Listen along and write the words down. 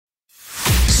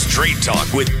Straight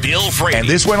Talk with Bill Frady. And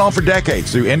this went on for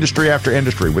decades through industry after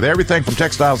industry, with everything from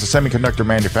textiles to semiconductor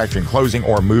manufacturing closing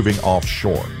or moving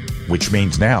offshore, which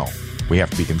means now we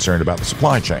have to be concerned about the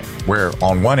supply chain, where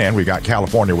on one end we've got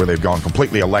California, where they've gone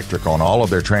completely electric on all of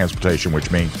their transportation,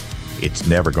 which means it's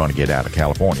never going to get out of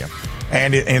California.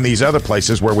 And in these other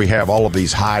places where we have all of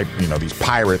these these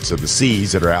pirates of the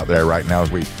seas that are out there right now,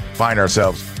 as we find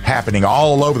ourselves happening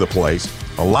all over the place,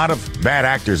 a lot of bad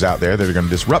actors out there that are going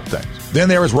to disrupt things. Then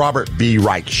there is Robert B.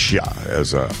 Reichshaw,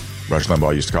 as Rush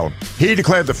Limbaugh used to call him. He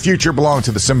declared the future belonged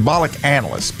to the symbolic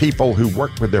analysts, people who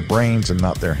work with their brains and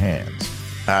not their hands.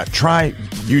 Try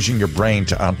using your brain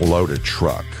to unload a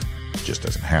truck. It just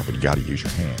doesn't happen. You got to use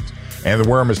your hands. And the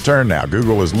worm has turned now.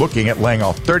 Google is looking at laying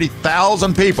off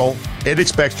 30,000 people it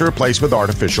expects to replace with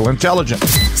artificial intelligence.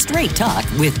 Straight Talk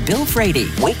with Bill Frady.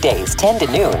 Weekdays 10 to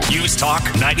noon. News Talk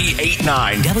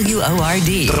 98.9.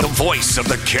 WORD. The voice of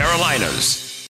the Carolinas.